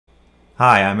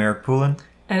Hi, I'm Eric Poulin.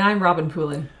 And I'm Robin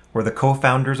Poulin. We're the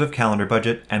co-founders of Calendar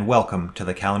Budget, and welcome to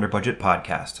the Calendar Budget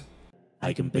Podcast.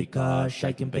 I can pay cash,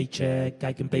 I can pay check,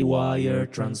 I can pay wire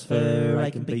transfer, I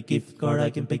can pay gift card, I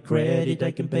can pay credit,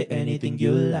 I can pay anything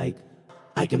you like.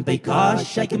 I can pay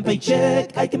cash, I can pay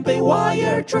check, I can pay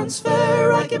wire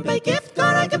transfer, I can pay gift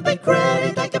card, I can pay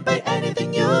credit, I can pay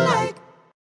anything you like.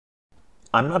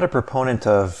 I'm not a proponent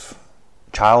of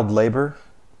child labor,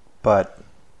 but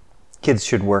kids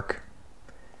should work,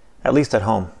 at least at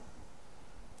home.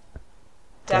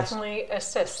 Definitely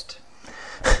assist.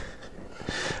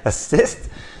 Assist?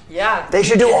 Yeah. They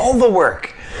should do all the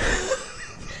work.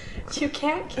 You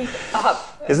can't keep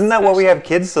up. Isn't that why we have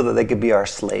kids, so that they could be our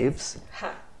slaves?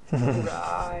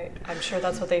 Right. I'm sure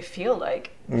that's what they feel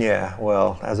like. Yeah,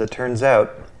 well, as it turns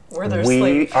out, We're their we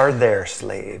slaves. are their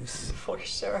slaves. For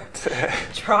sure.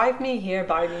 Drive me here,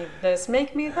 buy me this,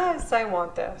 make me this, I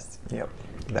want this. Yep,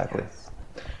 exactly.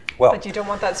 Well, But you don't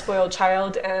want that spoiled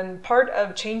child, and part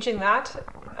of changing that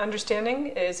understanding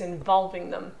is involving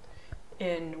them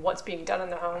in what's being done in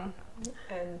the home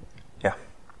and yeah.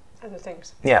 other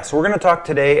things. Yeah, so we're going to talk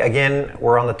today, again,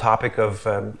 we're on the topic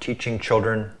of teaching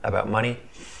children about money.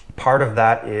 Part of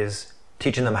that is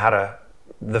teaching them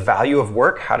the value of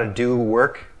work, how to do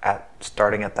work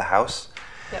starting at the house.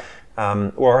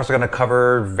 Yep. We're also going to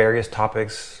cover various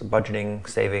topics, budgeting,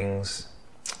 savings,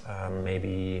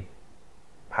 maybe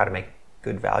how to make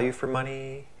good value for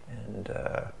money, and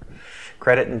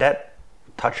credit and debt,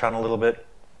 touch on a little bit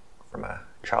from a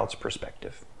child's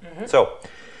perspective. Mm-hmm. So,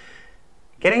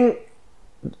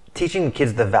 teaching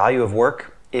kids the value of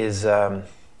work is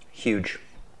huge,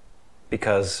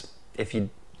 because if you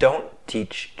don't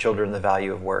teach children the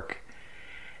value of work,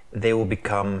 they will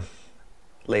become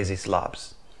lazy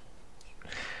slobs.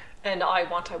 And I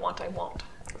want.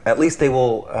 At least they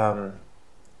will,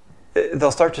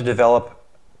 they'll start to develop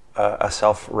a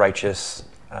self-righteous,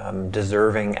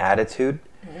 deserving attitude,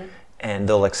 mm-hmm. and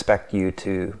they'll expect you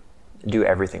to do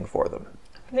everything for them.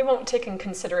 They won't take in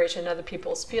consideration other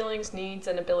people's feelings, needs,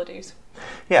 and abilities.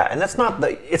 Yeah, and it's not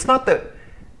that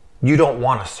you don't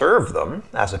want to serve them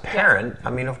as a parent. Yeah.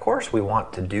 I mean, of course we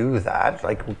want to do that.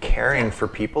 Like, caring for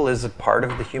people is a part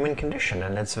of the human condition,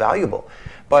 and it's valuable.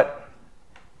 But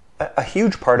a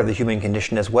huge part of the human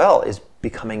condition as well is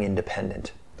becoming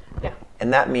independent. Yeah.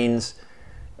 And that means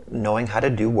knowing how to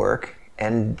do work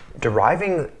and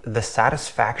deriving the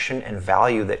satisfaction and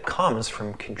value that comes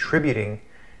from contributing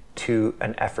to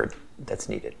an effort that's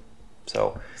needed.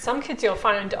 So some kids you'll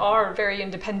find are very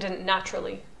independent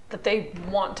naturally, that they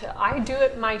want to. I do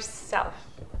it myself.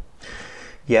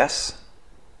 Yes,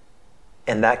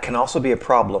 and that can also be a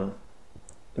problem,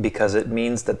 because it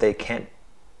means that they can't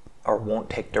or won't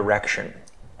take direction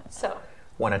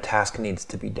when a task needs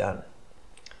to be done.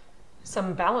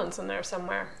 Some balance in there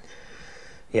somewhere.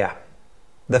 Yeah.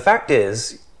 The fact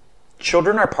is,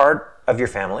 children are part of your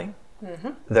family. Mm-hmm.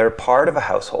 They're part of a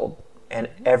household, and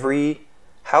every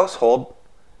household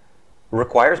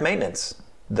requires maintenance.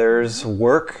 There's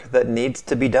work that needs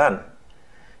to be done.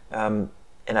 And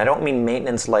I don't mean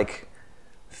maintenance like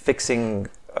fixing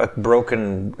a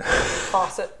broken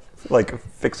faucet. Like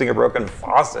fixing a broken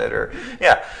faucet or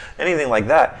anything like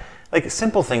that. Like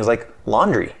simple things like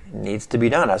laundry needs to be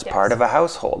done as part of a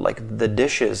household. Like the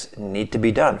dishes need to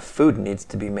be done. Food needs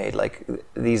to be made. Like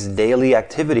these daily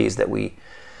activities that we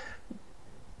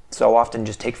so often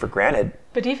just take for granted.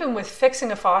 But even with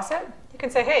fixing a faucet, you can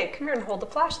say, hey, come here and hold the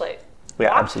flashlight. Yeah,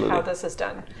 Watch absolutely. how this is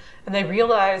done. And they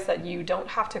realize that you don't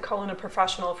have to call in a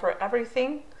professional for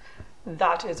everything.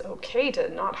 That is okay to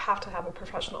not have to have a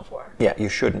professional for. Yeah, you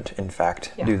shouldn't, in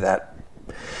fact, do that.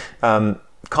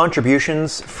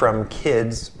 Contributions from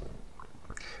kids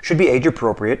should be age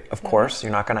appropriate, of course.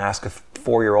 You're not going to ask a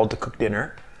 4-year-old to cook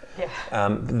dinner.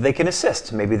 Yeah. They can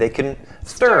assist. Maybe they can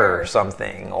stir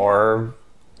something or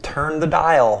turn the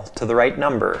dial to the right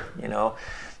number. You know,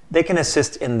 they can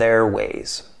assist in their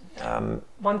ways.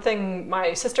 One thing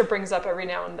my sister brings up every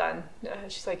now and then,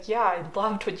 she's like, yeah, I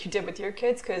loved what you did with your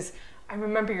kids, because I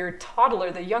remember your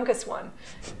toddler, the youngest one.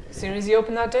 As soon as you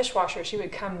opened that dishwasher, she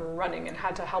would come running and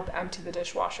had to help empty the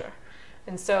dishwasher.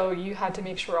 And so you had to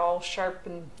make sure all sharp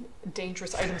and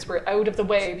dangerous items were out of the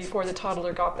way before the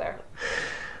toddler got there.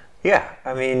 Yeah,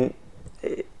 I mean,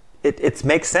 it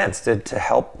makes sense to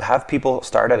have people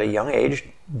start at a young age,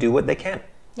 do what they can.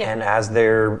 Yeah. And as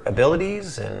their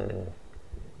abilities and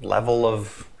level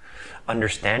of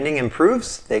understanding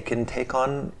improves, they can take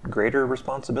on greater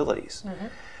responsibilities. Mm-hmm.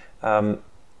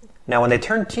 Now, when they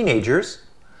turn teenagers,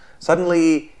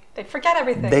 suddenly they forget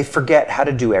everything. They forget how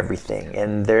to do everything,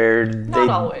 and not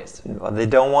always. They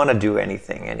don't want to do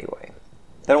anything anyway.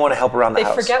 They don't want to help around the They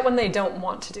house. forget when they don't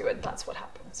want to do it. That's what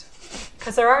happens.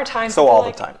 Because there are times. So when all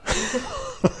they're the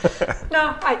time.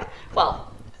 No,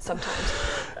 well, sometimes.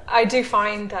 I do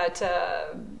find that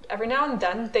every now and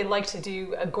then they like to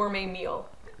do a gourmet meal,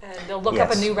 and they'll look up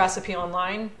a Yes. new recipe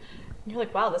online, and you're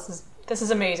like, wow, this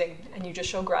is amazing, and you just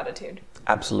show gratitude.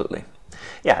 Absolutely.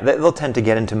 Yeah, they'll tend to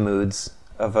get into moods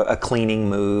of a cleaning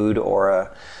mood or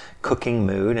a cooking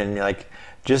mood, and you're like,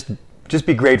 just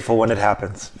be grateful when it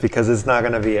happens, because it's not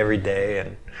going to be every day.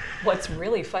 And What's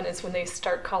really fun is when they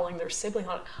start calling their sibling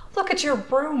on it. Look at your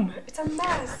broom. It's a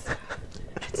mess.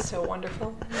 It's so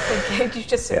wonderful. Like, you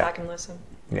just sit back and listen.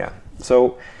 yeah.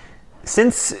 So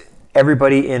since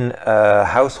everybody in a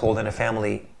household and a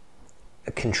family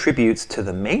contributes to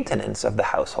the maintenance of the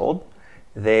household,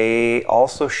 they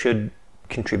also should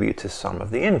contribute to some of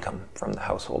the income from the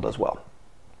household as well.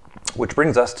 Which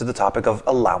brings us to the topic of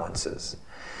allowances.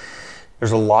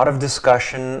 There's a lot of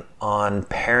discussion on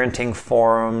parenting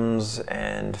forums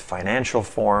and financial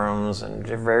forums and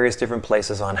various different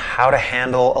places on how to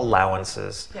handle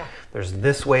allowances. Yeah. There's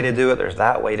this way to do it, there's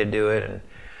that way to do it, and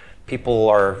people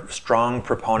are strong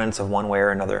proponents of one way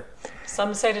or another.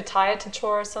 Some say to tie it to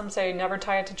chores. Some say never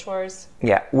tie it to chores.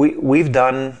 Yeah, we've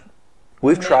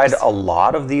tried a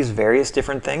lot of these various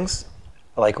different things.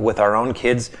 Like with our own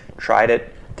kids, tried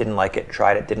it, didn't like it,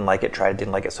 tried it, didn't like it, tried it,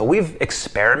 didn't like it. So we've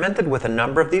experimented with a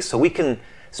number of these, so we can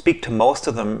speak to most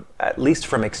of them, at least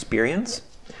from experience.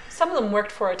 Some of them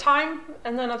worked for a time,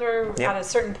 and then Yeah. at a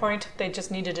certain point, they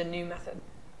just needed a new method.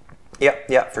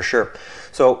 Yeah, for sure.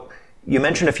 So you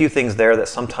mentioned a few things there, that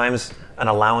sometimes an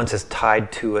allowance is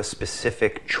tied to a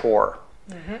specific chore.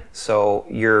 Mm-hmm. So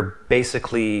you're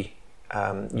basically,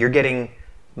 you're getting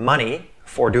money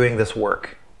for doing this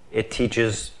work. It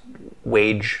teaches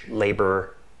wage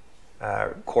labor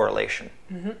correlation.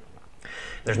 Mm-hmm.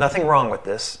 There's nothing wrong with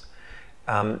this,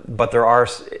 but there are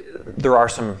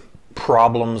some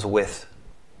problems with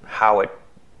how it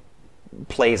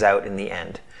plays out in the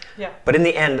end. Yeah. But in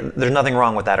the end, there's nothing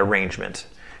wrong with that arrangement.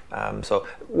 So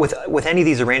with any of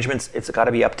these arrangements, it's got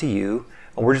to be up to you.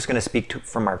 And we're just going to speak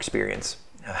from our experience,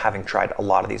 having tried a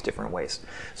lot of these different ways.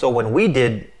 So when we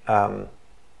did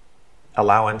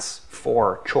allowance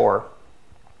for chore,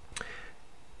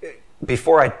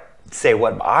 before I say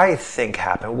what I think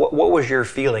happened, what was your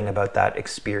feeling about that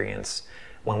experience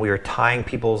when we were tying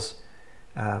people's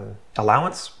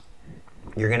allowance?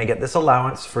 You're going to get this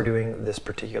allowance for doing this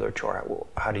particular chore.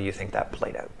 How do you think that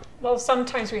played out? Well,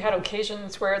 sometimes we had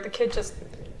occasions where the kid just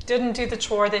didn't do the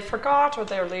chore, they forgot, or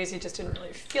they were lazy, just didn't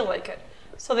really feel like it.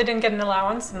 So they didn't get an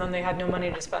allowance, and then they had no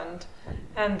money to spend.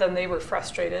 And then they were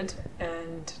frustrated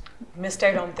and missed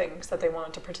out on things that they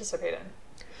wanted to participate in.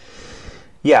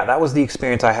 Yeah, that was the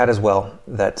experience I had as well,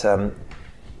 that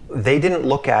they didn't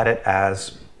look at it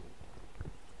as,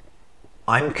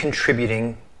 I'm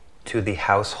contributing to the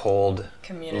household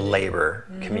labor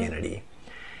community,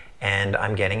 and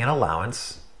I'm getting an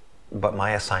allowance, but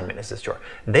my assignment is this chore.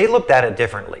 They looked at it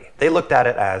differently. They looked at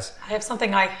it as, I have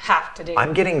something I have to do.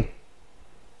 I'm getting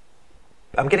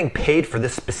paid for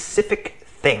this specific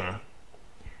thing,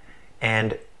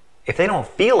 and if they don't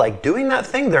feel like doing that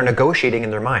thing, they're negotiating in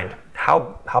their mind.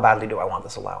 How badly do I want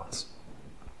this allowance?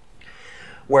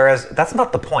 Whereas that's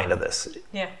not the point of this.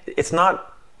 Yeah. It's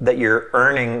not that you're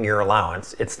earning your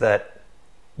allowance, it's that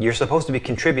you're supposed to be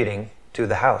contributing to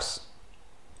the house,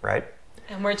 right?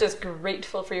 And we're just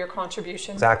grateful for your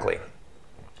contribution. Exactly.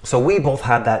 So we both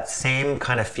had that same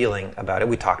kind of feeling about it.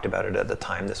 We talked about it at the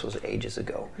time, this was ages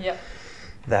ago. Yep.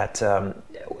 That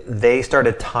they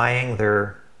started tying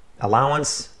their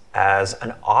allowance as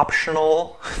an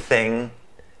optional thing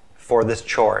for this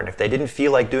chore. And if they didn't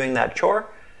feel like doing that chore,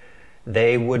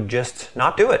 they would just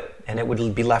not do it, and it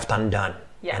would be left undone.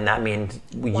 Yeah. And that means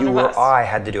One you of or us. I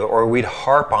had to do it, or we'd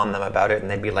harp on them about it,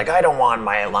 and they'd be like, I don't want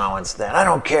my allowance then, I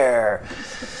don't care.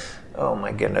 Oh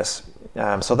my goodness.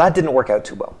 So that didn't work out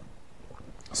too well.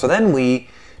 So then we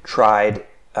tried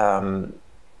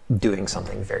doing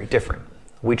something very different.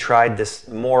 We tried this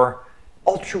more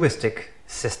altruistic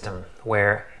system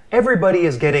where everybody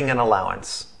is getting an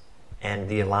allowance, and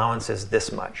the allowance is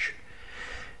this much.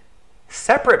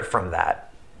 Separate from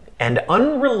that, and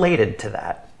unrelated to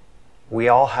that, we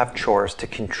all have chores to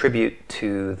contribute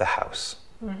to the house.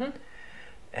 Mm-hmm.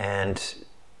 And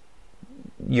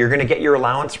you're going to get your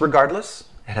allowance regardless.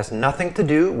 It has nothing to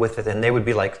do with it. And they would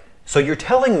be like, so you're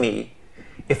telling me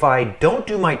if I don't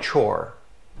do my chore,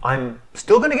 I'm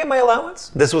still going to get my allowance?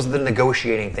 This was the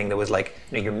negotiating thing that was like,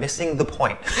 no, you're missing the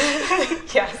point.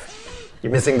 Yes.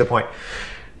 You're missing the point.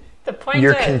 The point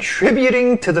You're is,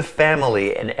 contributing to the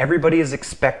family, and everybody is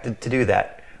expected to do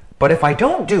that. But if I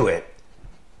don't do it,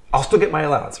 I'll still get my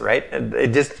allowance, right? And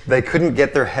they couldn't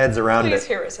get their heads around Please it.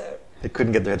 hear us out. They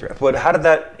couldn't get their heads around it. But how did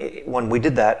that, when we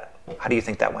did that, how do you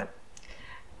think that went?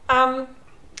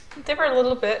 They were a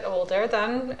little bit older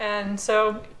then, and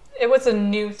so it was a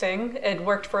new thing. It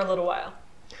worked for a little while.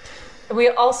 We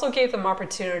also gave them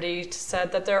opportunity to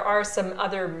said that there are some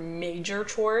other major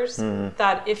chores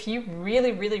that if you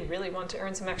really, really, really want to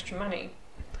earn some extra money,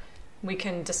 we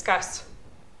can discuss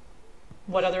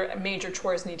what other major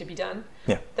chores need to be done.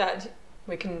 Yeah. That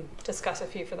we can discuss a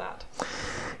fee for that.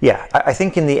 Yeah, I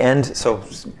think in the end, so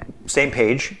same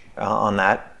page on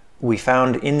that. We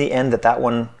found in the end that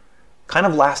one kind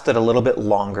of lasted a little bit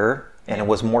longer and it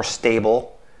was more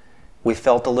stable. We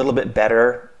felt a little bit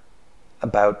better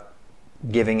about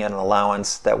giving an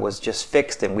allowance that was just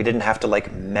fixed and we didn't have to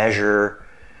like measure,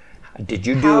 did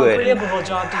you do it?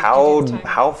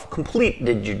 How complete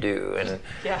did you do? And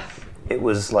yeah, it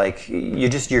was like,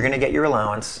 you're going to get your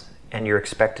allowance and you're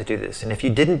expected to do this. And if you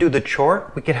didn't do the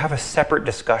chore, we could have a separate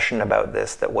discussion about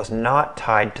this that was not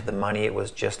tied to the money. It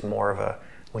was just more of a,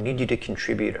 we need you to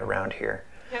contribute around here.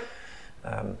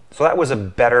 Yep. So that was a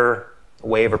better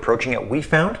way of approaching it, we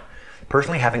found,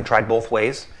 personally, having tried both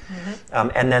ways.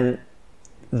 And then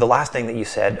the last thing that you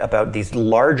said about these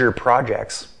larger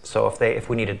projects, so if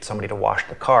we needed somebody to wash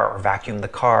the car or vacuum the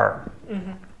car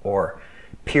or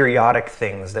periodic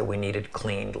things that we needed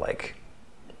cleaned, like,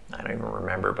 I don't even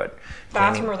remember, but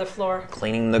bathroom or the floor,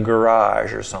 cleaning the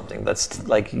garage or something, that's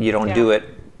like, you don't do it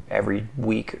every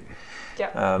week.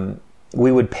 Yeah.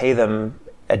 We would pay them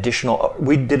additional,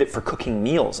 we did it for cooking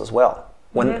meals as well.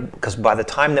 Because by the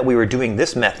time that we were doing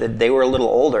this method, they were a little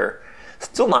older,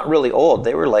 still not really old.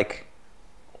 They were like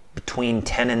between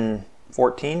 10 and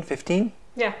 14, 15.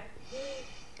 Yeah.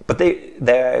 But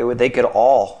they could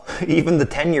all, even the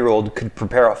 10-year-old could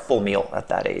prepare a full meal at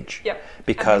that age. Yep.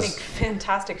 Because and they make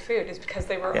fantastic food is because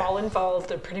they were all involved.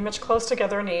 They're pretty much close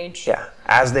together in age. Yeah.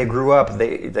 As they grew up,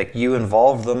 you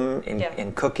involved them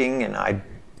in cooking, and I did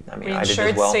as well. We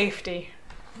ensured safety.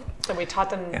 So we taught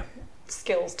them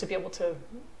skills to be able to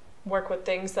work with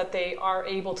things that they are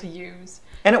able to use.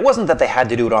 And it wasn't that they had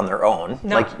to do it on their own.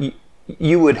 No. Like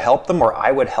you would help them or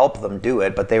I would help them do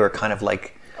it, but they were kind of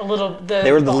like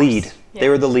they were the lead. Yeah. They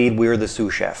were the lead. We were the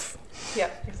sous chef. Yeah,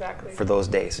 exactly. For those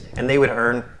days, and they would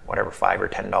earn whatever $5 or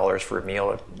 $10 for a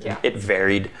meal. It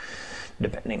varied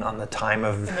depending on the time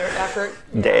of and their effort,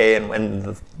 day and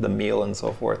when the meal and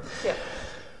so forth. Yeah.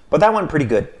 But that went pretty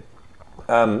good,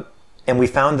 and we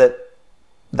found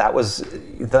that was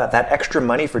that extra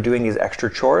money for doing these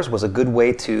extra chores was a good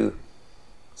way to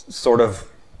sort of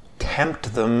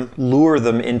tempt them, lure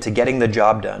them into getting the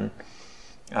job done,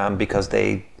 because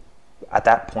they, at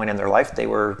that point in their life, they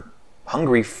were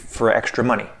hungry for extra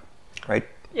money, right?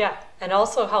 Yeah, and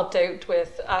also helped out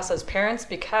with us as parents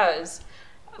because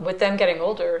with them getting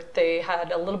older, they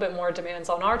had a little bit more demands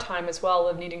on our time as well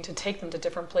of needing to take them to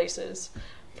different places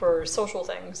for social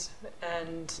things.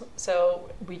 And so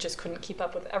we just couldn't keep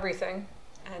up with everything.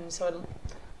 And so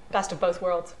best of both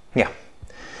worlds. Yeah.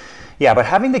 Yeah, but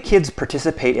having the kids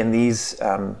participate in these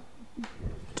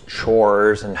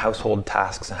chores and household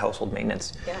tasks and household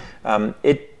maintenance,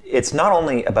 it's not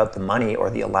only about the money or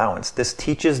the allowance. This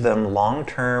teaches them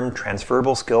long-term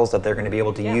transferable skills that they're going to be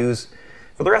able to use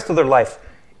for the rest of their life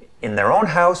in their own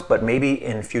house, but maybe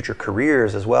in future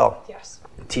careers as well. Yes.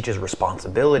 It teaches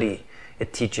responsibility.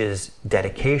 It teaches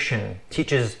dedication.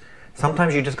 Teaches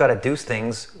sometimes you just got to do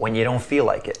things when you don't feel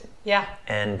like it. Yeah.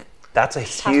 And that's a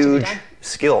huge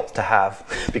skill to have,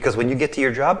 because when you get to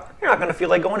your job, you're not going to feel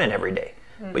like going in every day,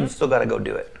 but you still got to go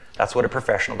do it. That's what a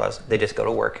professional does. They just go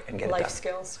to work and get it done. Life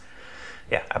skills.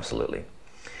 Yeah, absolutely.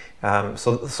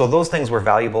 So those things were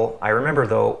valuable. I remember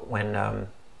though when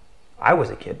I was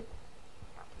a kid,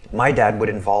 my dad would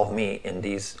involve me in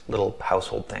these little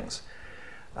household things,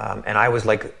 and I was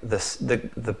like the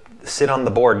sit on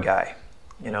the board guy.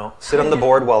 You know, sit on the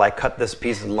board while I cut this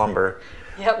piece of lumber,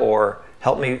 or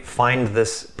help me find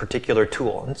this particular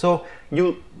tool. And so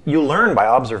you learn by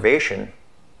observation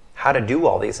how to do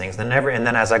all these things. And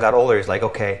then as I got older, he's like,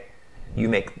 okay,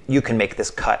 you can make this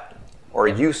cut, or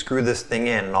you screw this thing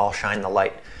in and I'll shine the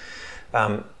light.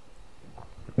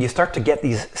 You start to get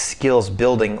these skills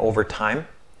building over time,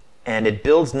 and it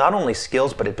builds not only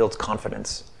skills, but it builds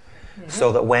confidence.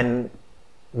 So that when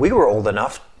we were old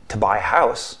enough to buy a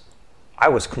house, I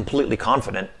was completely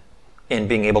confident in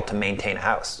being able to maintain a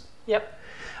house. Yep.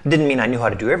 Didn't mean I knew how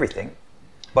to do everything,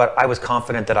 but I was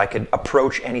confident that I could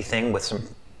approach anything with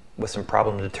some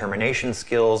problem determination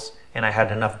skills, and I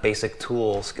had enough basic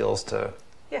tool skills to...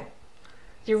 Yeah.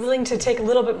 You're willing to take a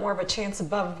little bit more of a chance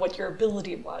above what your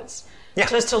ability was. Yeah.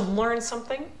 Just to learn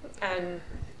something, and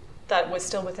that was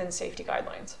still within safety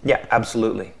guidelines. Yeah,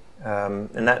 absolutely.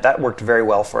 And that worked very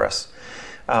well for us.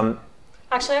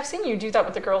 Actually, I've seen you do that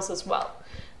with the girls as well,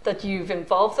 that you've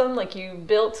involved them, like you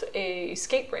built a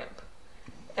skate ramp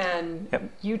and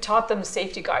you taught them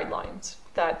safety guidelines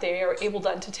that they are able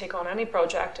then to take on any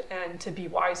project and to be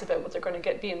wise about what they're going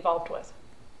to be involved with.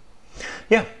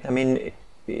 Yeah, I mean,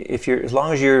 as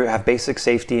long as you have basic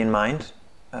safety in mind,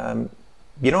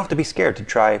 you don't have to be scared to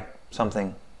try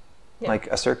something. Like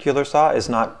a circular saw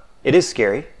it is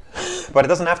scary, but it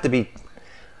doesn't have to be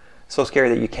so scary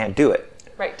that you can't do it.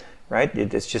 Right?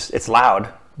 It's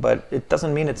loud, but it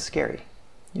doesn't mean it's scary.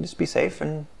 You just be safe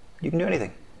and you can do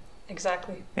anything.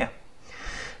 Exactly. Yeah.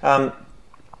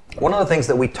 One of the things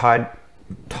that we taught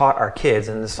our kids,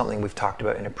 and this is something we've talked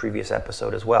about in a previous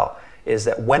episode as well, is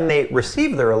that when they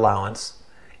receive their allowance,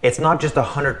 it's not just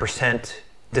 100%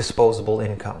 disposable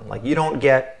income. Like you don't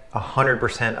get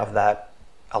 100% of that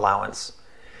allowance.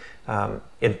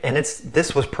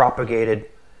 This was propagated,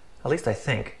 at least I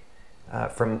think,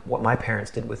 from what my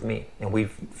parents did with me, and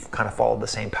we've kind of followed the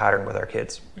same pattern with our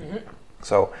kids. Mm-hmm.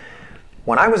 So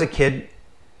when I was a kid,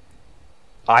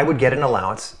 I would get an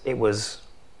allowance. It was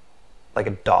like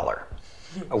 $1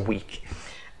 a week.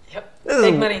 Yep,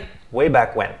 big money. Way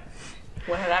back when.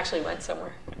 When it actually went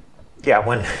somewhere. Yeah,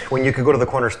 when you could go to the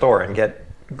corner store and get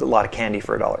a lot of candy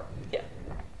for $1. Yeah.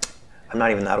 I'm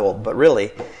not even that old, but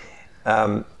really,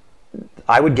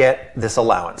 I would get this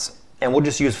allowance. And we'll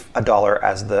just use $1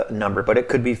 as the number, but it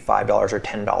could be $5 or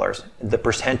 $10. The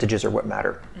percentages are what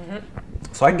matter.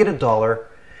 Mm-hmm. So I'd get $1,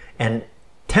 and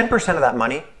 10% of that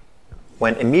money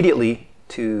went immediately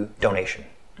to donation.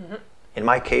 Mm-hmm. In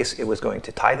my case, it was going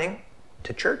to tithing,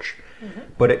 to church,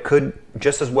 but it could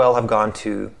just as well have gone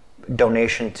to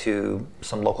donation to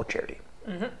some local charity.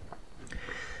 Mm-hmm.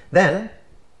 Then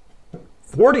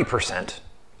 40%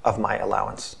 of my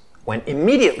allowance went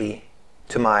immediately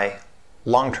to my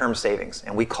long-term savings,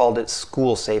 and we called it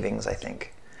school savings, I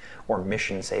think, or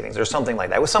mission savings, or something like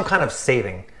that. It was some kind of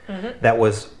saving that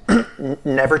was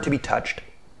never to be touched,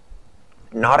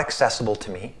 not accessible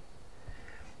to me,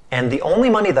 and the only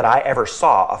money that I ever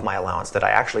saw of my allowance that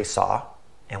I actually saw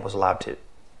and was allowed to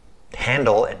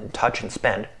handle and touch and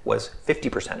spend was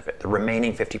 50% of it, the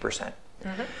remaining 50%.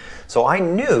 Mm-hmm. So I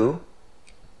knew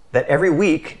that every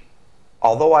week,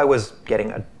 although I was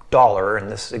getting $1 in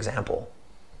this example,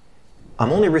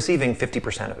 I'm only receiving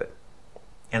 50% of it.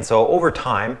 And so over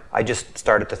time, I just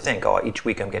started to think, each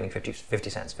week I'm getting 50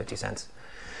 cents.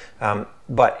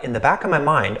 But in the back of my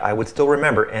mind, I would still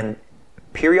remember, and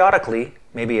periodically,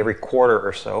 maybe every quarter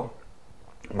or so,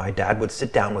 my dad would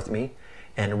sit down with me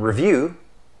and review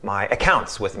my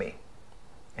accounts with me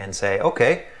and say,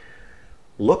 okay,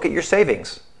 look at your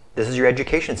savings. This is your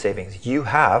education savings.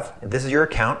 This is your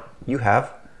account. You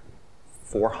have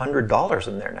 $400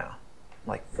 in there now. I'm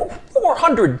like,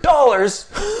 $400?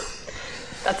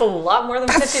 That's a lot more than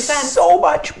 50 cents. So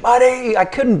much money. I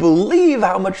couldn't believe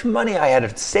how much money I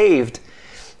had saved.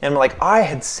 And I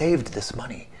had saved this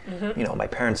money. Mm-hmm. My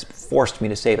parents forced me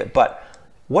to save it. But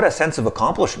what a sense of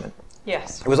accomplishment.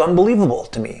 Yes. It was unbelievable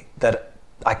to me that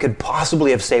I could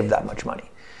possibly have saved that much money.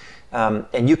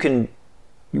 And you can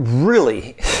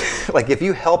really, if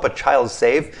you help a child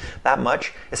save that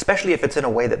much, especially if it's in a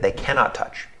way that they cannot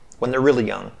touch when they're really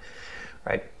young,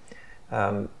 right?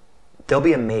 They'll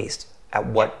be amazed at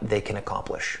what they can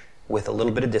accomplish with a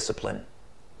little bit of discipline,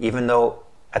 even though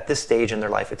at this stage in their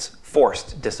life it's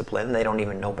forced discipline. They don't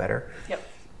even know better. Yep.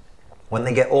 When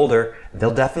they get older,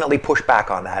 they'll definitely push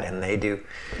back on that, and they do.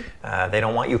 They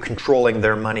don't want you controlling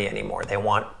their money anymore. They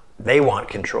want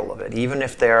control of it, even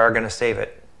if they are going to save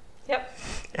it. Yep.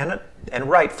 And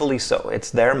rightfully so. It's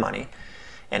their money,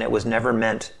 and it was never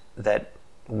meant that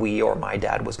we or my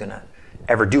dad was going to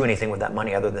ever do anything with that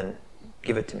money other than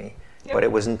give it to me. Yep. But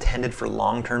it was intended for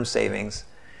long-term savings,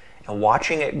 and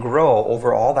watching it grow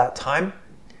over all that time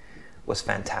was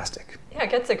fantastic. Yeah, it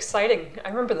gets exciting. I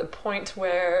remember the point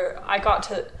where I got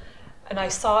to, and I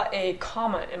saw a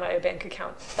comma in my bank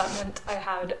account. That meant I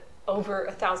had over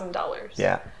 $1,000.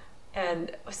 Yeah.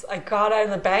 And I got out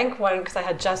of the bank because I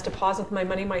had just deposited my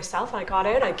money myself. And I got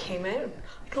out, I came in,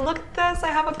 look at this, I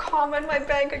have a comma in my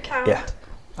bank account. Yeah.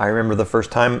 I remember the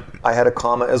first time I had a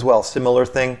comma as well. Similar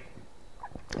thing.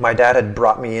 My dad had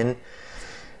brought me in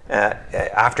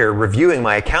after reviewing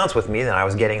my accounts with me. Then I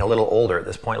was getting a little older at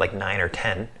this point, like 9 or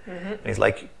 10. Mm-hmm. And he's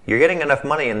like, you're getting enough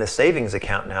money in this savings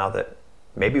account now that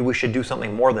maybe we should do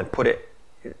something more than put it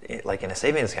in a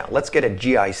savings account. Let's get a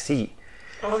GIC.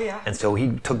 Oh, yeah. And so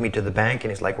he took me to the bank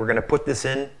and he's like, we're going to put this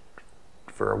in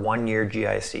for a 1-year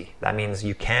GIC. That means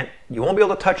you won't be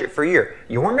able to touch it for a year.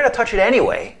 You weren't going to touch it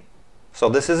anyway. So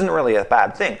this isn't really a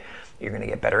bad thing. you're going to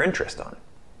get better interest on.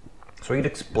 So he'd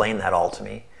explain that all to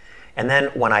me. And then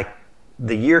when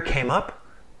the year came up,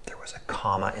 there was a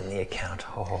comma in the account.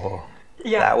 Oh,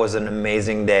 Yeah. that was an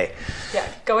amazing day. Yeah,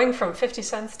 going from 50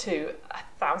 cents to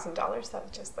 $1,000, that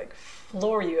would just like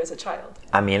floor you as a child.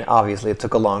 I mean, obviously it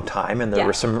took a long time, and there Yeah.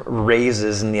 were some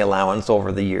raises in the allowance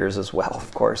over the years as well,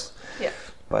 of course. Yeah.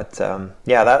 But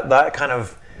yeah, that kind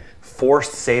of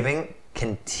forced saving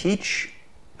can teach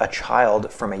a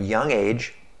child from a young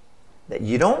age that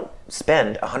you don't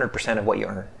spend 100% of what you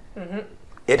earn. Mm-hmm.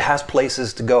 It has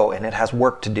places to go, and it has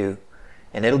work to do,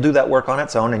 and it'll do that work on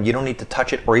its own, and you don't need to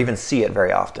touch it or even see it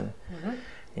very often. Mm-hmm.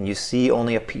 And you see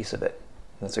only a piece of it.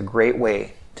 That's a great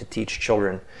way to teach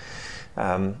children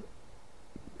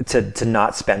to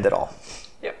not spend it all.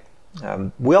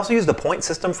 Yep. We also used the point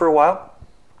system for a while.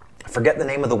 I forget the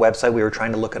name of the website. We were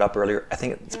trying to look it up earlier. I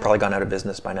think it's probably gone out of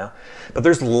business by now. But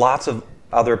there's lots of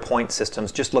other point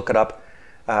systems. Just look it up.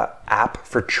 App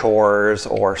for chores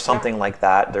or something like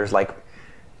that. There's like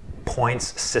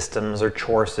points systems or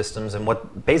chore systems. And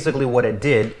basically what it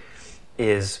did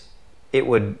is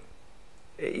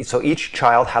so each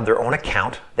child had their own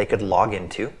account they could log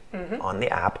into on the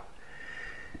app.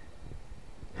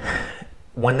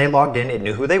 When they logged in, it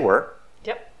knew who they were.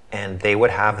 Yep. And they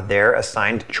would have their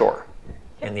assigned chore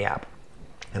in the app.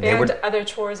 And other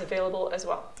chores available as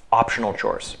well. Optional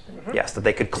chores, yes, that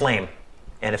they could claim.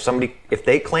 And if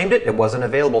they claimed it, it wasn't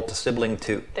available to sibling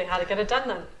 2. They had to get it done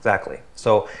then. Exactly.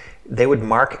 So they would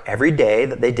mark every day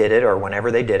that they did it or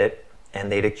whenever they did it,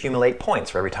 and they'd accumulate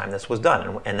points for every time this was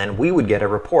done. And then we would get a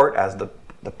report as the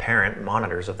parent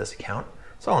monitors of this account.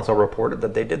 So-and-so reported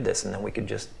that they did this, and then we could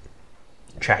just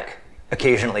check,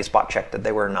 occasionally spot check that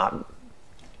they were not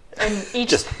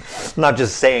not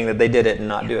just saying that they did it and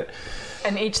not do it.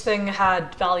 And each thing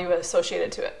had value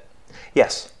associated to it.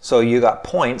 Yes. So you got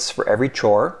points for every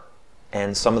chore,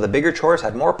 and some of the bigger chores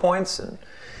had more points. And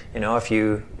if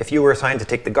you were assigned to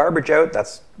take the garbage out,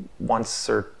 that's once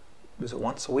a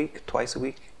week, twice a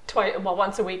week?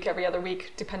 Once a week, every other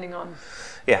week, depending on.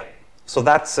 Yeah. So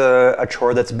that's a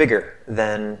chore that's bigger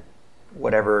than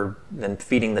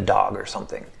feeding the dog or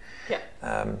something.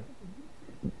 Yeah.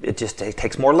 It just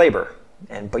takes more labor,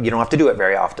 but you don't have to do it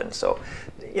very often. So,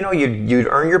 you'd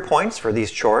earn your points for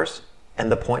these chores,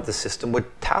 and the system would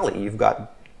tally. You've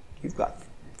got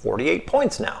 48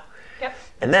 points now. Yep.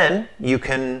 And then you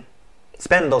can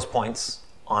spend those points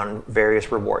on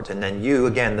various rewards, and then you,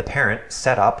 again, the parent,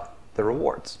 set up the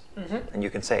rewards. Mm-hmm. And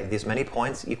you can say these many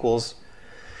points equals.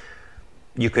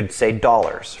 You could say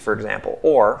dollars, for example,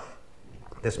 or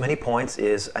this many points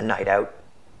is a night out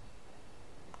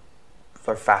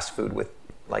for fast food with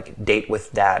date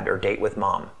with dad or date with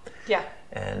mom. Yeah.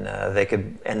 And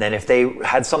and then if they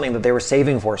had something that they were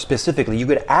saving for specifically, you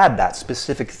could add that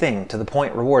specific thing to the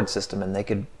point reward system, and they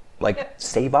could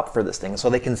save up for this thing, so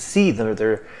they can see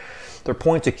their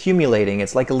points accumulating.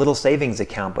 It's like a little savings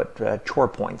account, but chore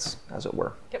points, as it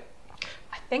were. Yep.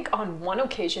 I think on one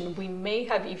occasion we may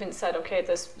have even said, okay, at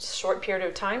this short period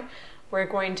of time, we're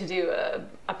going to do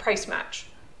a price match.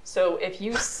 So if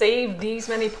you save these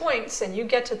many points and you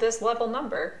get to this level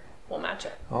number, we'll match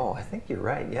it. Oh, I think you're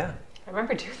right, yeah. I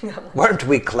remember doing that once. Weren't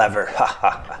we clever?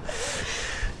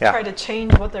 Yeah. Try to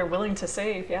change what they're willing to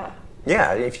save, yeah.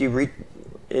 Yeah, if you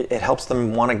it helps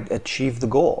them want to achieve the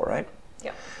goal, right?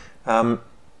 Yeah.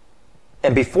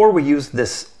 And before we used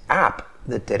this app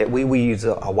that did it, we used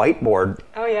a whiteboard.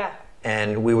 Oh, yeah.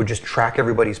 And we would just track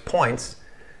everybody's points.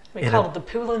 We called it the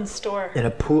Poulin store. In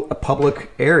a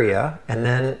public area, and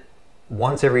then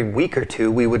once every week or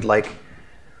two,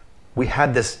 we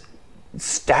had this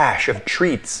stash of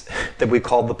treats that we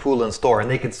called the Poulin store,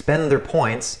 and they could spend their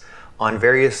points on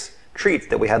various treats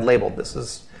that we had labeled. This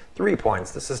is 3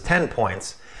 points, this is 10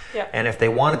 points. Yeah. And if they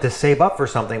wanted to save up for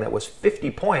something that was 50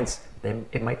 points,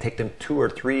 it might take them 2 or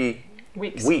 3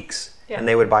 weeks. Yeah. And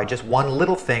they would buy just one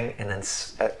little thing and then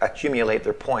accumulate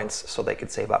their points so they could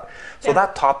save up. So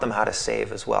that taught them how to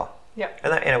save as well. Yeah.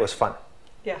 And it was fun.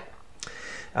 Yeah.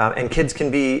 And kids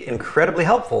can be incredibly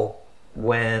helpful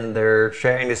when they're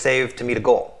trying to save to meet a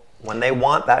goal. When they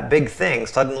want that big thing,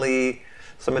 suddenly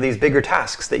some of these bigger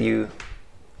tasks that you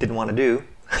didn't want to do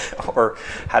or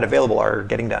had available are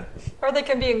getting done. Or they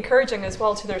can be encouraging as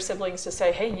well to their siblings to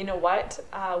say, hey, you know what?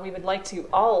 We would like to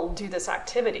all do this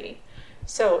activity.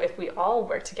 So if we all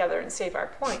work together and save our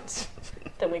points,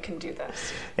 then we can do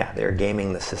this. Yeah, they're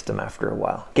gaming the system after a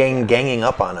while. Ganging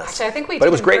up on us. Actually, I think we but did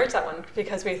it was great. encourage that one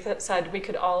because we said we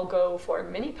could all go for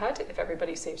mini putt if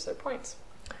everybody saves their points.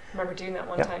 Remember doing that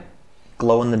one time?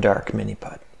 Glow in the dark mini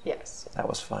putt. Yes. That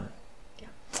was fun. Yeah.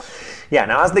 Yeah,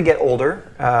 now as they get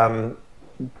older,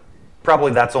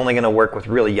 probably that's only going to work with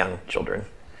really young children.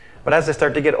 But as they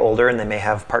start to get older and they may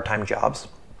have part-time jobs,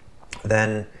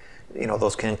 then,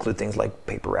 those can include things like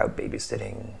paper route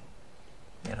babysitting,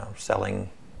 selling,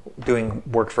 doing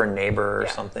work for a neighbor or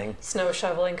something. Snow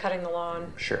shoveling, cutting the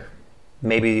lawn. Sure.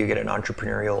 Maybe you get an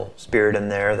entrepreneurial spirit in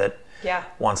there that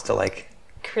wants to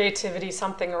creativity,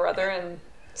 something or other, and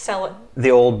sell it.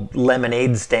 The old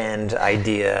lemonade stand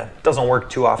idea doesn't work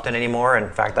too often anymore. In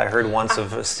fact, I heard once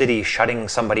of a city shutting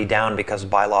somebody down because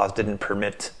bylaws didn't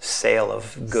permit sale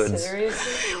of goods.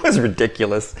 Seriously? It was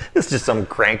ridiculous. It's just some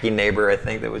cranky neighbor, I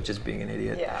think, that was just being an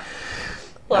idiot. Yeah.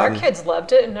 Well, our kids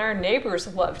loved it, and our neighbors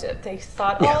loved it. They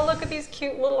thought, oh, look at these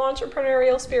cute little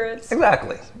entrepreneurial spirits.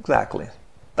 Exactly.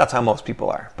 That's how most people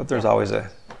are. But there's always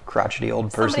a crotchety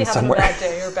old person somewhere. Somebody having a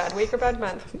bad day or a bad week or bad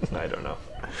month. I don't know.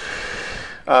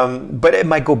 But it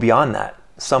might go beyond that.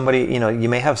 Somebody, you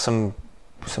may have some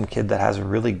kid that has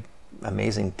really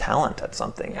amazing talent at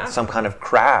something, some kind of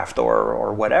craft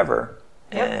or whatever,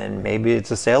 and maybe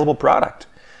it's a saleable product.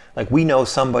 Like we know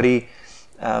somebody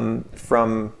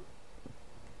from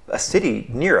a city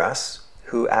near us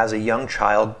who, as a young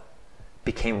child,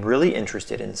 became really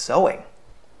interested in sewing,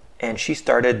 and she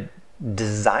started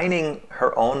designing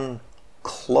her own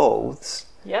clothes.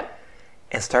 Yep.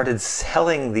 And started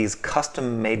selling these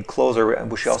custom-made clothes, or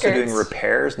was she also doing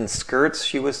repairs and skirts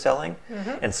she was selling,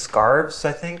 and scarves,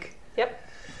 I think. Yep.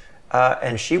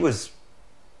 And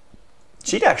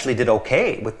she'd actually did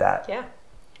okay with that. Yeah.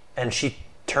 And she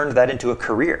turned that into a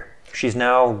career. She's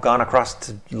now gone across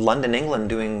to London, England,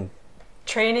 doing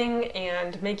training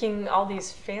and making all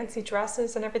these fancy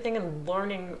dresses and everything, and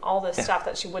learning all this stuff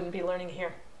that she wouldn't be learning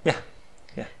here. Yeah.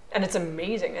 And it's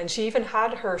amazing. And she even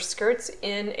had her skirts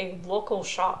in a local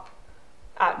shop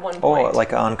at one point. point.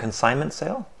 Like on consignment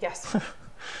sale? Yes. It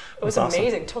was amazing.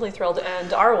 Awesome. Totally thrilled.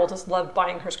 And our oldest loved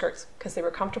buying her skirts because they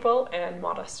were comfortable and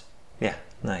modest. Yeah,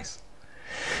 nice.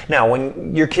 Now,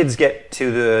 when your kids get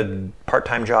to the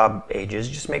part-time job ages,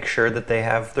 just make sure that they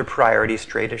have their priorities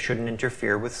straight. It shouldn't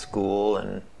interfere with school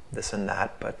and this and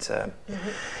that. But,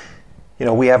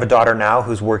 we have a daughter now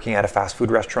who's working at a fast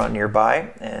food restaurant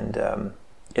nearby, and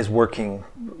is working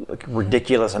like a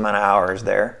ridiculous amount of hours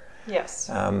there. Yes.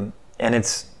 And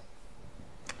it's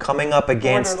coming up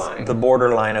against the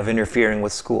borderline of interfering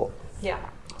with school. Yeah.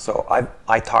 So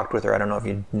I talked with her. I don't know if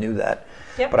you knew that,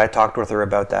 but I talked with her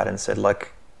about that and said,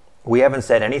 look, we haven't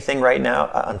said anything right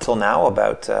now until now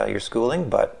about your schooling,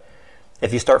 but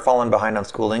if you start falling behind on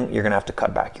schooling, you're going to have to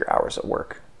cut back your hours at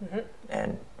work.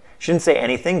 And she didn't say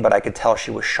anything, but I could tell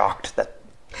she was shocked that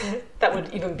that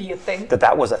would even be a thing.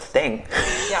 That was a thing.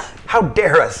 Yeah. How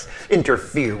dare us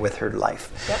interfere with her life?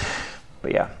 Yep.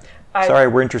 But yeah. Sorry,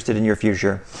 we're interested in your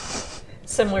future.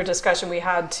 Similar discussion we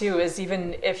had too is,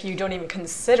 even if you don't even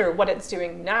consider what it's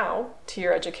doing now to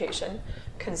your education,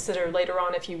 consider later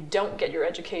on if you don't get your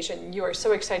education. You are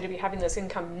so excited to be having this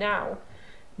income now,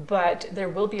 but there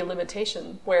will be a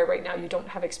limitation where right now you don't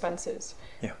have expenses.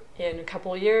 Yeah. In a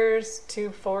couple of years,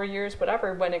 2, 4 years,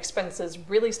 whatever, when expenses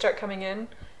really start coming in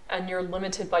and you're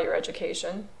limited by your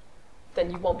education,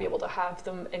 then you won't be able to have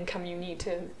the income you need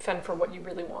to fend for what you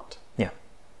really want.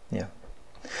 Yeah.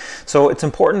 So it's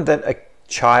important that a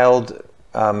child,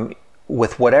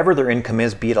 with whatever their income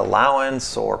is, be it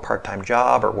allowance or part-time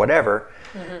job or whatever,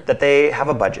 that they have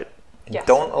a budget. Yes.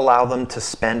 Don't allow them to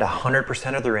spend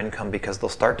 100% of their income, because they'll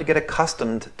start to get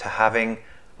accustomed to having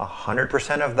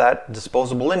 100% of that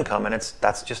disposable income, and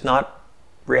that's just not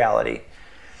reality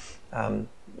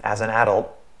as an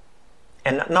adult.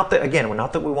 And not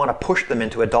that we want to push them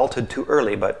into adulthood too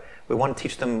early, but we want to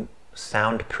teach them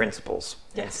sound principles.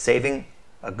 Yes. And saving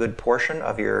a good portion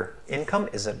of your income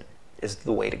is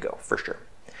the way to go, for sure.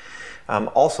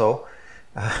 Also,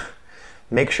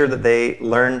 make sure that they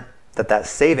learn that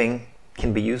saving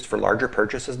can be used for larger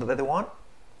purchases that they want,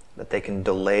 that they can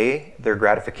delay their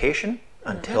gratification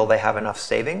until they have enough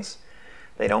savings.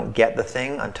 They don't get the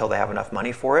thing until they have enough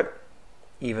money for it,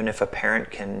 even if a parent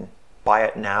can buy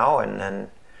it now and then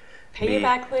pay you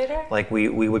back later. Like we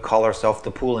would call ourselves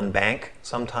the pool and bank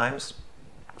sometimes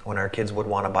when our kids would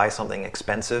want to buy something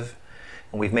expensive.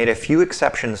 And we've made a few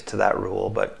exceptions to that rule,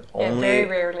 but very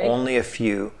rarely. Only a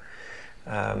few.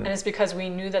 And it's because we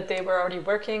knew that they were already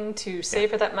working to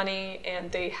save for that money,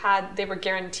 and they were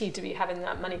guaranteed to be having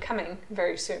that money coming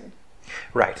very soon.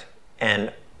 Right.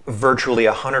 And virtually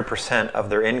 100%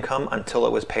 of their income until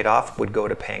it was paid off would go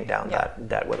to paying down that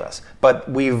debt with us. But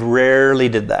we rarely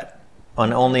did that,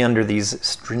 only under these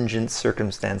stringent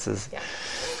circumstances,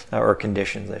 or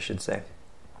conditions, I should say.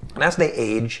 And as they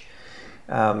age,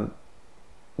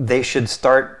 they should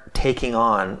start taking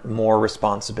on more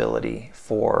responsibility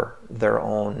for their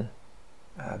own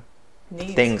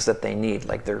Needs. things that they need,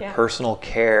 like their Yeah. personal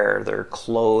care, their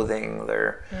clothing,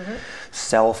 their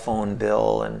cell phone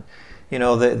bill, and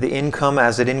the income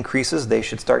as it increases, they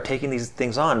should start taking these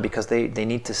things on because they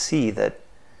need to see that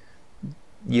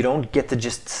you don't get to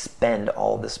just spend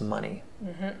all this money.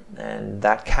 And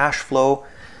that cash flow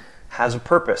has a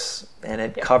purpose, and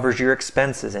it covers your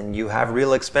expenses, and you have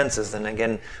real expenses. And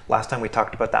again, last time we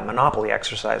talked about that Monopoly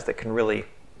exercise that can really,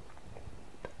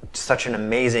 such an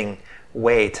amazing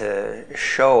way to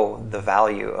show the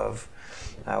value of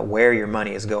where your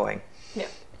money is going.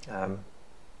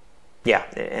 Yeah.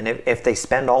 And if they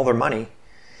spend all their money,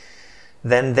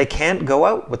 then they can't go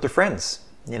out with their friends.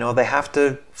 They have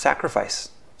to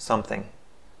sacrifice something.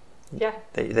 Yeah.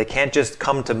 They can't just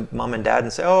come to mom and dad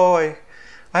and say, "Oh,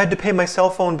 I had to pay my cell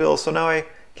phone bill, so now I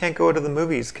can't go to the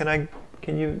movies. Can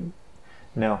you?"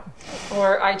 No.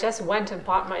 Or I just went and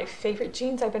bought my favorite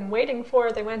jeans I've been waiting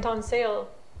for. They went on sale,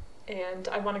 and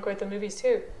I want to go to the movies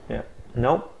too. Yeah.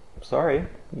 Nope. Sorry.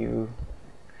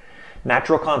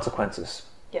 Natural consequences.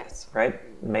 Yes. Right?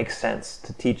 Makes sense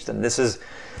to teach them.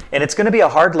 And it's going to be a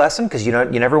hard lesson because you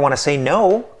never want to say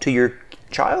no to your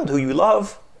child who you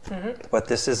love. But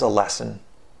this is a lesson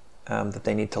that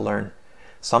they need to learn.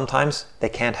 Sometimes they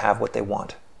can't have what they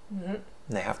want. And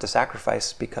they have to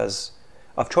sacrifice because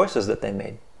of choices that they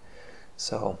made.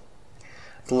 So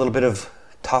it's a little bit of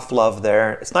tough love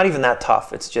there. It's not even that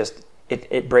tough. It's just,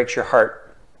 it breaks your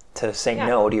heart to say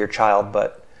no to your child,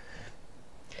 but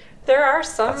there are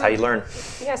some... That's how you learn.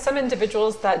 Yeah, some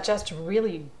individuals that just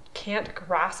really can't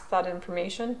grasp that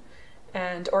information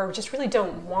or just really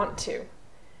don't want to.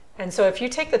 And so if you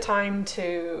take the time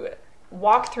to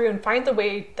walk through and find the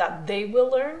way that they will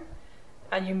learn,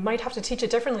 and you might have to teach it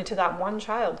differently to that one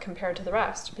child compared to the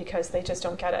rest because they just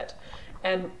don't get it.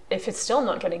 And if it's still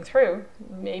not getting through,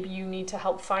 maybe you need to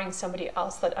help find somebody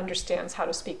else that understands how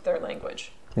to speak their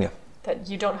language. Yeah. That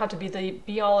you don't have to be the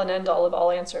be-all and end-all of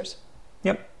all answers.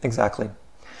 Yep, exactly.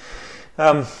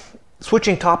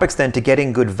 Switching topics then to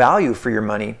getting good value for your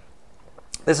money.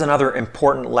 This is another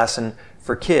important lesson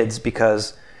for kids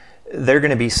because they're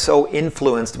going to be so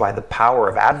influenced by the power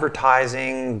of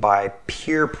advertising, by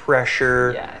peer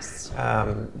pressure,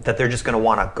 that they're just going to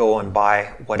want to go and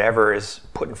buy whatever is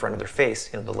put in front of their face.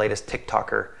 The latest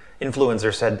TikToker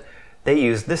influencer said they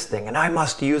use this thing and I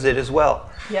must use it as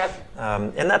well. Yep.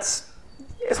 And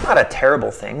it's not a terrible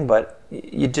thing, but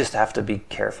you just have to be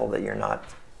careful that you're not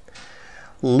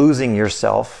losing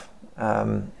yourself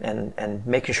and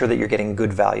making sure that you're getting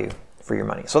good value for your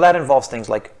money. So that involves things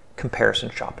like comparison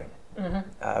shopping,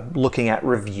 looking at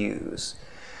reviews,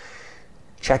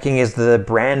 checking is the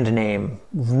brand name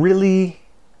really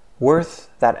worth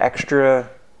that extra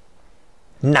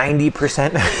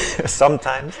 90%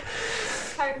 sometimes?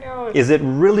 I know. Is it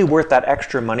really worth that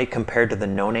extra money compared to the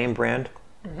no-name brand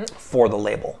for the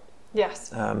label?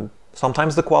 Yes.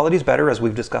 Sometimes the quality is better, as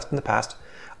we've discussed in the past.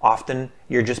 Often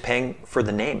you're just paying for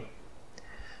the name.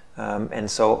 And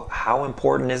so how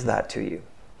important is that to you?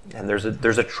 And there's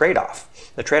a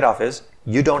trade-off. The trade-off is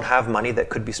you don't have money that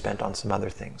could be spent on some other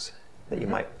things that you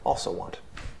might also want.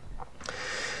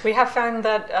 We have found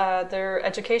that their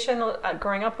education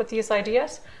growing up with these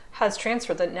ideas has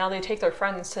transferred, that now they take their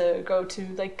friends to go to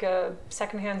like a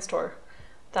secondhand store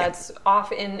that's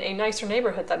off in a nicer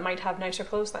neighborhood that might have nicer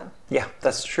clothes than. Yeah,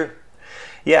 that's true.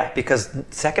 Yeah, because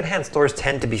secondhand stores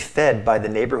tend to be fed by the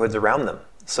neighborhoods around them.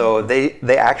 So they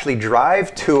actually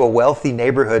drive to a wealthy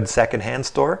neighborhood secondhand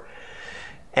store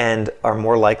and are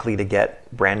more likely to get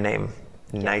brand name,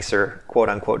 nicer, quote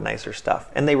unquote, nicer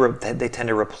stuff. And they tend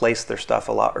to replace their stuff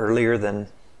a lot earlier than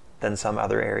some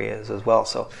other areas as well.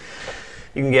 So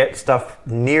you can get stuff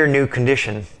near new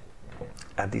condition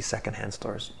at these secondhand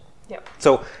stores. Yep.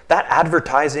 So that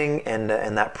advertising and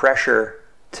that pressure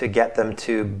to get them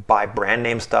to buy brand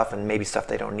name stuff and maybe stuff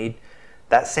they don't need,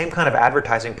 that same kind of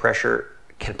advertising pressure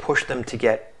can push them to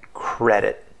get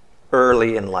credit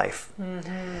early in life.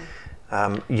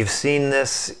 You've seen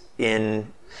this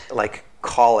in like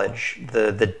college,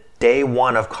 the day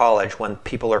one of college when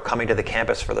people are coming to the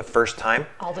campus for the first time.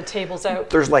 All the tables out.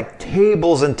 There's like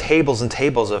tables and tables and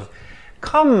tables of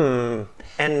come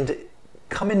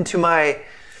into my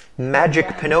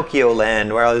magic Pinocchio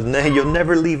land where you'll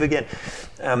never leave again.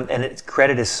 And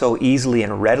credit is so easily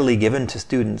and readily given to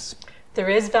students. There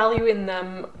is value in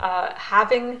them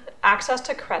having access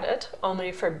to credit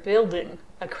only for building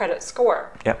a credit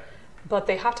score. Yeah. But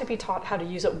they have to be taught how to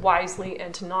use it wisely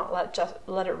and to not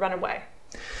let it run away.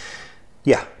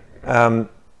 Yeah. The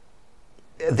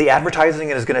advertising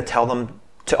is going to tell them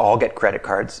to all get credit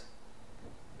cards,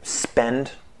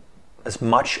 spend as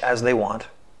much as they want,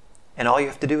 and all you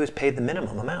have to do is pay the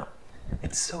minimum amount.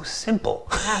 It's so simple.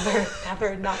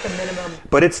 Never, not the minimum.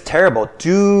 But it's terrible.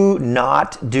 Do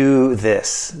not do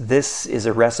this. This is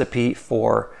a recipe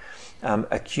for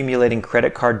accumulating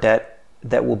credit card debt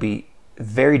that will be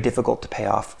very difficult to pay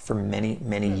off for many,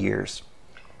 many years.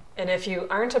 And if you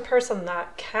aren't a person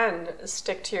that can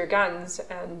stick to your guns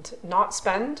and not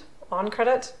spend on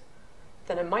credit,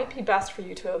 then it might be best for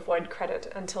you to avoid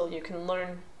credit until you can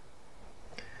learn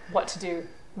what to do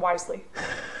wisely.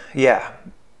 Yeah.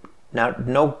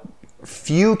 Now,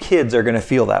 few kids are going to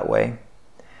feel that way.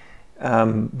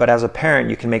 But as a parent,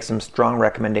 you can make some strong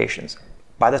recommendations.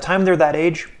 By the time they're that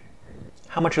age,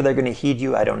 how much are they going to heed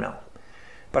you? I don't know.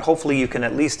 But hopefully you can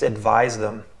at least advise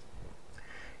them.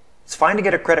 It's fine to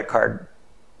get a credit card,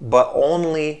 but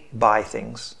only buy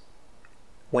things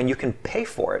when you can pay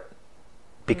for it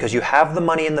because you have the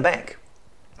money in the bank.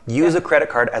 Use a credit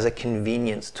card as a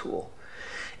convenience tool.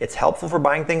 It's helpful for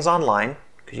buying things online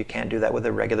because you can't do that with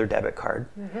a regular debit card.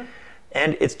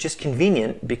 And it's just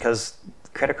convenient because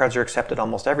credit cards are accepted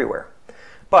almost everywhere.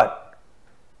 But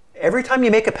every time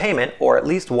you make a payment, or at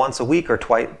least once a week or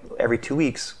twice every 2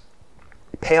 weeks,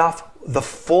 pay off the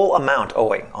full amount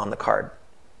owing on the card.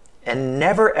 And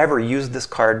never ever use this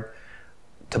card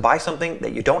to buy something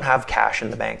that you don't have cash in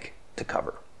the bank to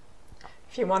cover.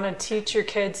 If you want to teach your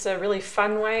kids a really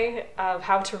fun way of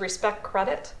how to respect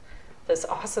credit, this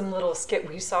awesome little skit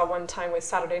we saw one time with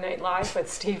Saturday Night Live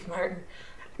with Steve Martin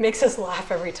makes us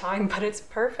laugh every time, but it's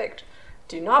perfect.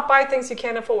 Do not buy things you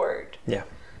can't afford. Yeah.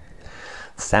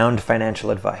 Sound financial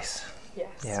advice.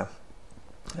 Yes.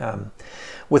 Yeah.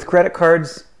 With credit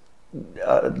cards,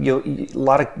 a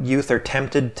lot of youth are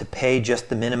tempted to pay just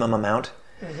the minimum amount.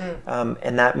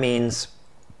 And that means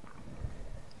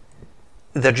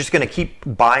they're just going to keep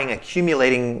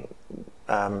accumulating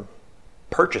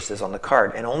purchases on the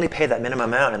card and only pay that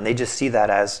minimum amount, and they just see that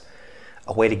as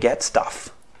a way to get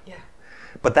stuff. Yeah.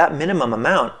 But that minimum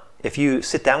amount, if you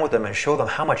sit down with them and show them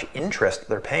how much interest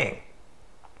they're paying,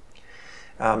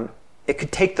 it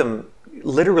could take them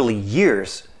literally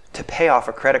years to pay off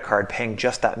a credit card paying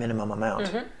just that minimum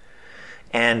amount.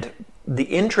 And the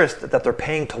interest that they're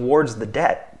paying towards the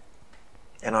debt,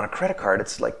 and on a credit card,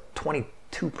 it's like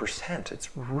 22%. It's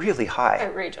really high.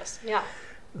 Outrageous, yeah.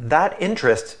 That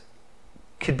interest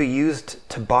could be used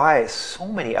to buy so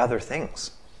many other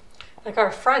things. Like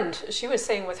our friend, she was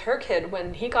saying with her kid,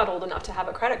 when he got old enough to have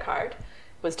a credit card,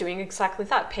 was doing exactly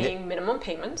that, paying minimum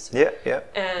payments. Yeah, yeah.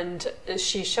 And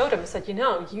she showed him and said,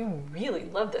 you really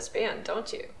love this band,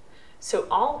 don't you? So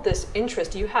all this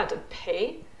interest you had to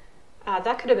pay,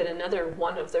 that could have been another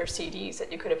one of their CDs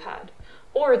that you could have had.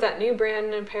 Or that new brand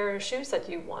new pair of shoes that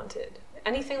you wanted.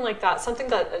 Anything like that, something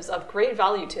that is of great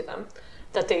value to them,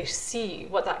 that they see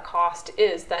what that cost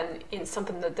is then in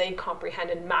something that they comprehend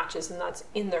and matches, and that's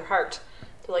in their heart.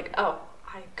 They're like, oh,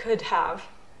 I could have.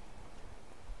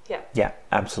 Yeah. Yeah,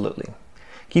 absolutely.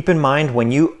 Keep in mind,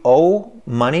 when you owe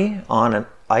money on an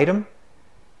item,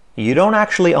 you don't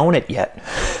actually own it yet.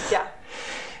 Yeah.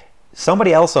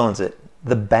 Somebody else owns it.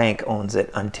 The bank owns it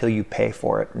until you pay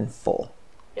for it in full.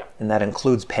 Yeah. And that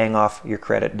includes paying off your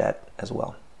credit debt as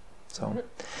well. So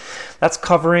that's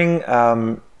covering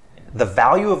the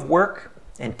value of work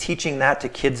and teaching that to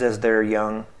kids as they're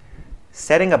young,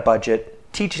 setting a budget,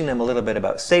 teaching them a little bit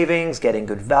about savings, getting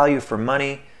good value for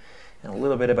money, and a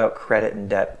little bit about credit and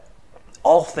debt.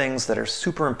 All things that are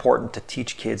super important to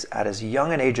teach kids at as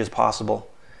young an age as possible.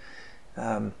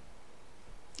 And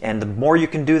the more you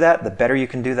can do that, the better you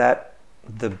can do that,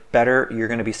 the better you're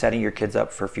going to be setting your kids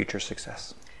up for future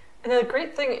success. And the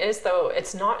great thing is, though,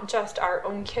 it's not just our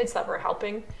own kids that we're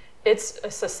helping. It's a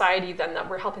society then that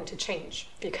we're helping to change,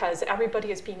 because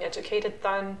everybody is being educated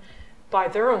then by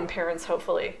their own parents,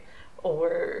 hopefully,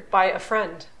 or by a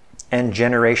friend. And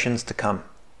generations to come.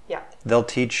 Yeah. They'll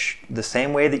teach the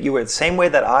same way that you were, the same way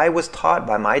that I was taught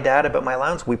by my dad about my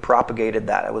allowance. We propagated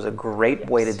that. It was a great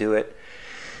way to do it.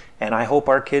 And I hope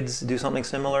our kids do something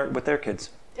similar with their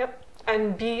kids. Yep.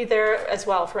 And be there as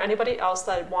well for anybody else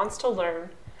that wants to learn.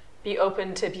 Be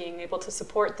open to being able to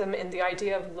support them in the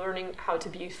idea of learning how to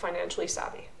be financially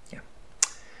savvy. Yeah.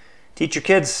 Teach your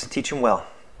kids, teach them well.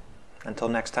 Until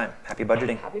next time, happy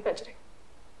budgeting. Happy budgeting.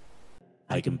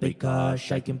 I can pay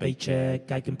cash, I can pay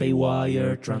check, I can pay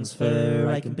wire transfer,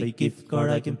 I can pay gift card,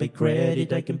 I can pay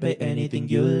credit, I can pay anything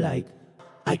you like.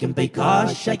 I can pay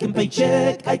cash, I can pay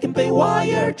check, I can pay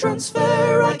wire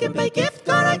transfer, I can pay gift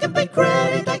card, I can pay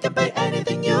credit, I can pay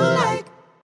anything you like.